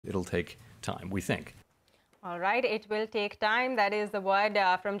It'll take time, we think. All right, it will take time. That is the word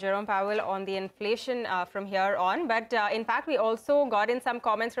from Jerome Powell on the inflation from here on. But in fact, we also got in some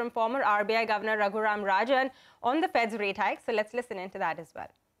comments from former RBI Governor Raghuram Rajan on the Fed's rate hike. So let's listen into that as well.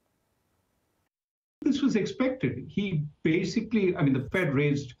 This was expected. He basically, the Fed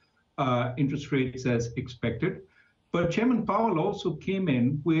raised interest rates as expected. But Chairman Powell also came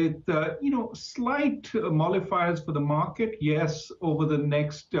in with, slight mollifiers for the market. Yes, over the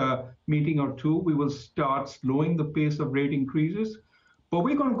next meeting or two, we will start slowing the pace of rate increases. But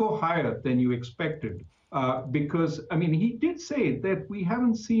we're going to go higher than you expected. Because, he did say that we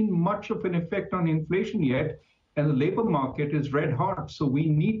haven't seen much of an effect on inflation yet, and the labor market is red hot. So we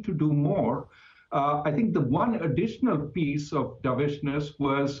need to do more. I think the one additional piece of dovishness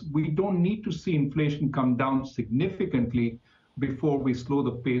was we don't need to see inflation come down significantly before we slow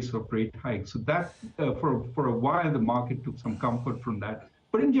the pace of rate hikes. So that, for a while, the market took some comfort from that.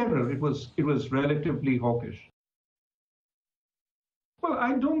 But in general, it was relatively hawkish. Well,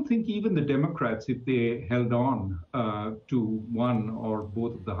 I don't think even the Democrats, if they held on to one or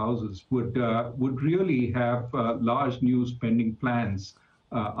both of the houses, would really have large new spending plans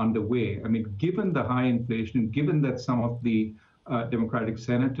underway. Given the high inflation, given that some of the Democratic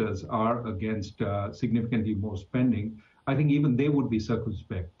senators are against significantly more spending, I think even they would be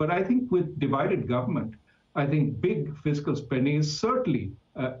circumspect. But I think with divided government, I think big fiscal spending is certainly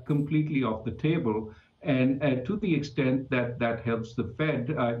completely off the table. And to the extent that that helps the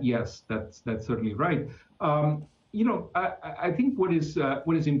Fed, yes, that's certainly right. I think what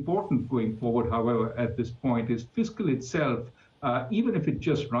is important going forward, however, at this point is fiscal itself. Even if it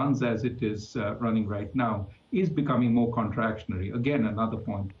just runs as it is running right now, is becoming more contractionary. Again, another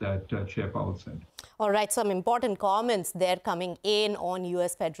point that Chair Powell said. All right, some important comments there coming in on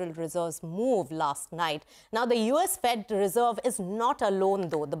U.S. Federal Reserve's move last night. Now, the U.S. Fed Reserve is not alone,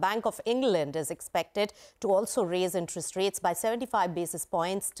 though. The Bank of England is expected to also raise interest rates by 75 basis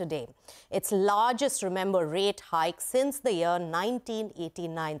points today. Its largest, remember, rate hike since the year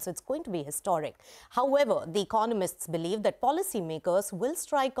 1989. So it's going to be historic. However, the economists believe that policymakers will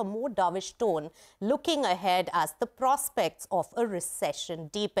strike a more dovish tone looking ahead as the prospects of a recession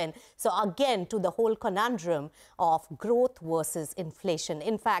deepen. So again, to the whole conundrum of growth versus inflation.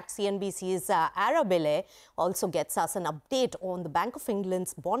 In fact, CNBC's Arabile also gets us an update on the Bank of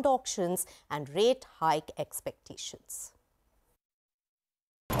England's bond auctions and rate hike expectations.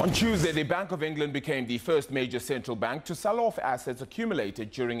 On Tuesday, the Bank of England became the first major central bank to sell off assets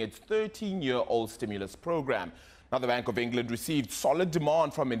accumulated during its 13-year-old stimulus program. Now, the Bank of England received solid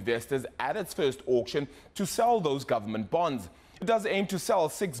demand from investors at its first auction to sell those government bonds. It does aim to sell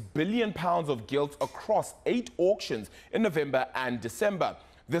 £6 billion of gilts across 8 auctions in November and December.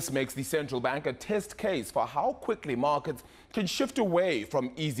 This makes the central bank a test case for how quickly markets can shift away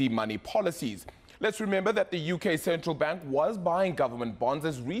from easy money policies. Let's remember that the UK central bank was buying government bonds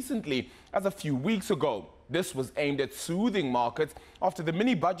as recently as a few weeks ago. This was aimed at soothing markets after the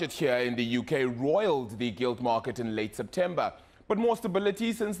mini-budget here in the UK roiled the gilt market in late September. But more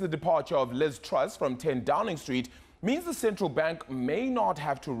stability since the departure of Liz Truss from 10 Downing Street means the central bank may not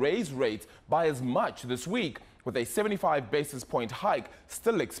have to raise rates by as much this week, with a 75 basis point hike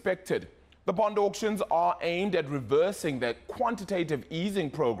still expected. The bond auctions are aimed at reversing the quantitative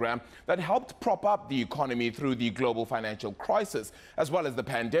easing program that helped prop up the economy through the global financial crisis, as well as the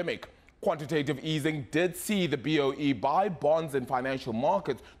pandemic. Quantitative easing did see the BOE buy bonds in financial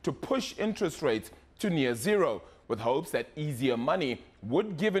markets to push interest rates to near zero, with hopes that easier money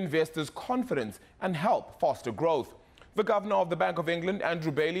would give investors confidence and help foster growth. The Governor of the Bank of England,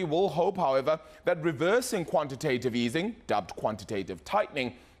 Andrew Bailey, will hope, however, that reversing quantitative easing, dubbed quantitative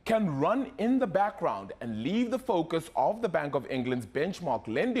tightening, can run in the background and leave the focus of the Bank of England's benchmark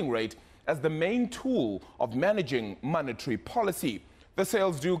lending rate as the main tool of managing monetary policy. The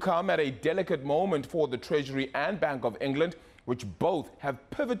sales do come at a delicate moment for the Treasury and Bank of England, which both have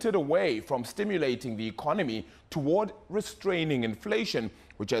pivoted away from stimulating the economy toward restraining inflation,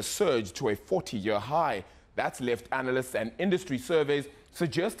 which has surged to a 40-year high. That's left analysts and industry surveys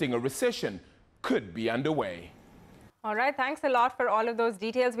suggesting a recession could be underway. All right, thanks a lot for all of those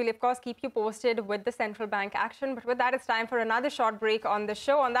details. We'll, of course, keep you posted with the central bank action. But with that, it's time for another short break on the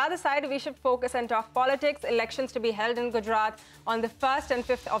show. On the other side, we should focus and talk politics. Elections to be held in Gujarat on the 1st and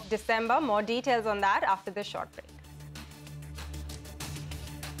 5th of December. More details on that after this short break.